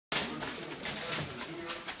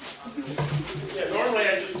Yeah, normally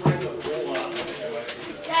I just bring the bowl out.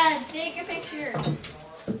 Dad, take a picture.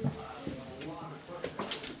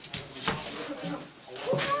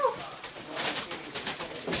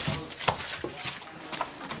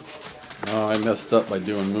 Oh, I messed up by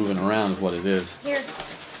moving around is what it is. Here.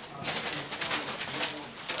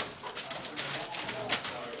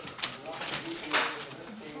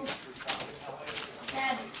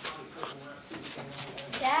 Dad.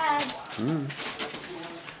 Dad.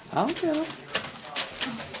 I'll get him.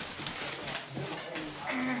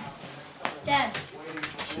 Dad.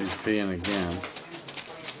 She's peeing again.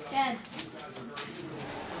 Dad.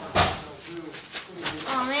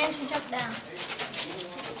 Oh man, she jumped down.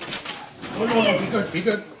 Oh, no, be good, be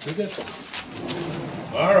good, be good.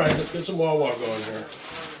 All right, let's get some Wawa going here.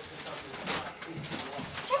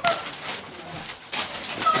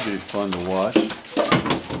 This should be fun to watch.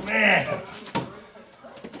 Man.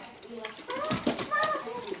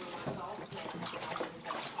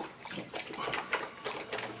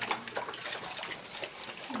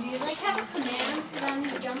 Do you like have a command for them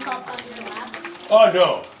to jump up on your lap? Oh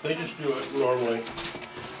no, they just do it normally.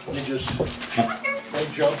 They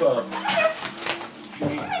jump up.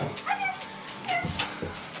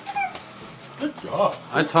 Good job.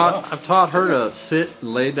 I've taught her to sit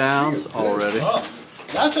and lay down already. Oh,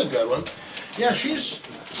 that's a good one. Yeah, she's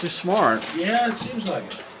smart. Yeah, it seems like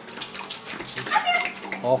it.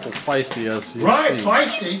 Awful feisty as you Right, see.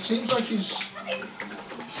 feisty. Seems like she's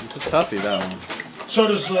a toughie, that one. So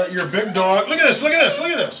does your big dog. Look at this! Look at this!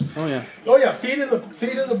 Look at this! Oh yeah. Oh yeah, feet in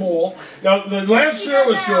the bowl. Now the Lancer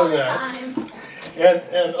was doing that,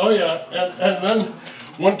 and oh yeah, and then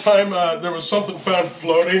one time there was something found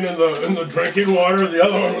floating in the drinking water. The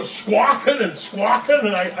other one was squawking,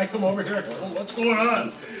 and I come over here. I go, oh, what's going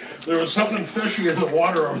on? There was something fishy in the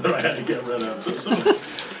water over there. I had to get rid of.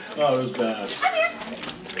 Oh, it was bad.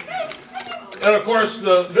 And of course,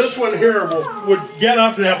 this one here would get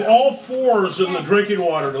up and have all fours in the drinking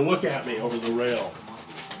water to look at me over the rail.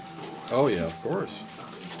 Oh yeah, of course.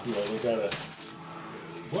 You know, they gotta.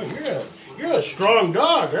 Boy, you're a strong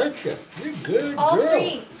dog, aren't you? You're a good All girl.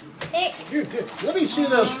 three. You're good. Let me see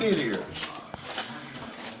those feet of yours.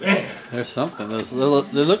 Man. There's something.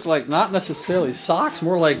 They look like not necessarily socks,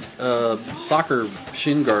 more like soccer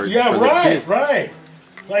shin guards. Yeah, for the right, kids. right.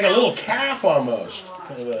 Like a little calf almost.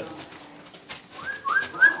 Kind of a...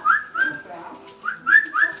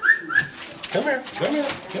 Come here, come here,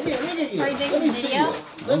 come here. Look at you. Are you doing Let me a see video? you.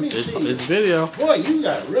 Let me see you. It's video. Boy, you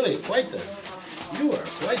got really quite the. You are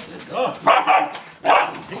quite the dog.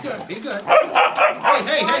 Be good, be good. Hey, Oh,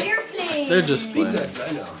 hey. you're playing. They're just Be playing. good,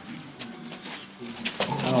 I know.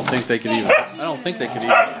 I don't think they could even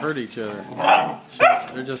hurt each other.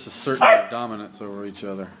 They're just asserting their dominance over each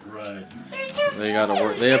other. Right. They gotta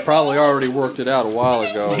work. They have probably already worked it out a while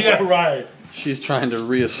ago. Yeah, right. She's trying to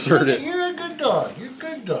reassert it. You're a good dog. You're a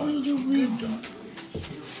good dog. You're a good dog.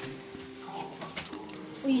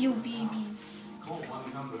 Oh, you baby.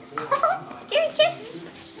 Give me a kiss.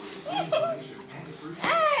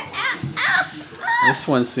 This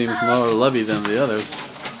one seems more lovey than the others.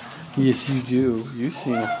 Yes, you do. You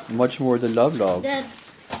seem much more than Love Dog. Dad.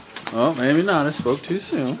 Oh, maybe not. I spoke too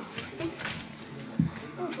soon.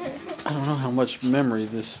 I don't know how much memory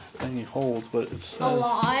this thing holds, but it's A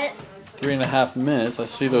lot. 3.5 minutes. I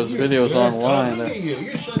see those You're videos good. online. Look at you.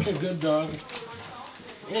 You're such a good dog.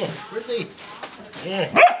 Yeah, really. Yeah.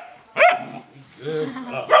 Good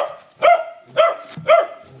dog.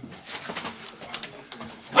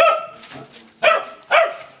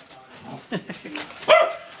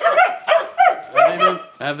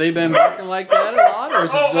 Have they been barking like that a lot, or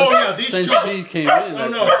is it just these since two, she came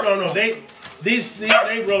in? No. They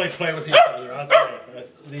really play with each other. I'll tell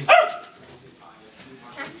you.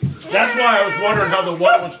 That's why I was wondering how the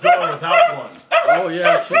one was doing without one. Oh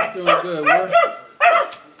yeah, she's doing good.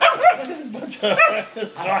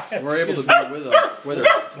 We're able to be with her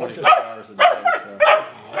 24 hours a day.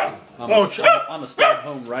 So I'm a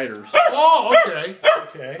stay-at-home writer. So. Oh, okay.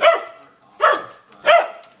 Okay.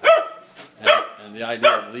 And the idea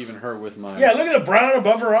of leaving her with my... Yeah, look at the brown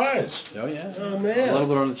above her eyes. Oh, yeah. Oh, man. A little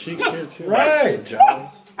bit on the cheeks here, too. Right. The jowls.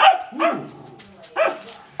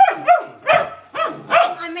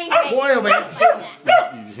 I made great. Boy, oh, man.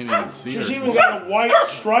 You didn't even see her. She's even got a white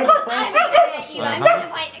stripe across I the made I'm gonna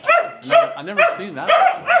bite the couch. No, I've never seen that.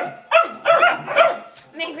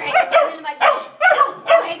 Make great. I'm gonna bite the bed.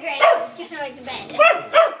 Make great. I'm gonna bite the bed.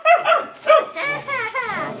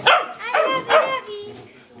 I love you.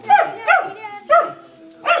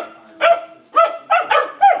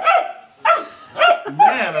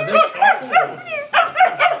 Man, are they talking?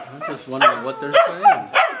 I'm just wondering what they're saying.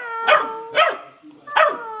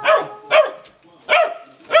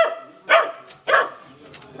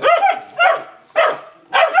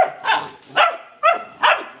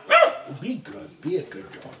 Be good. Be a good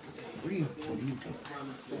dog. What are you doing?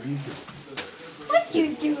 What are you doing? What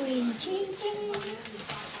you doing, Gigi?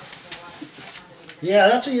 Yeah,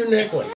 that's a unique one.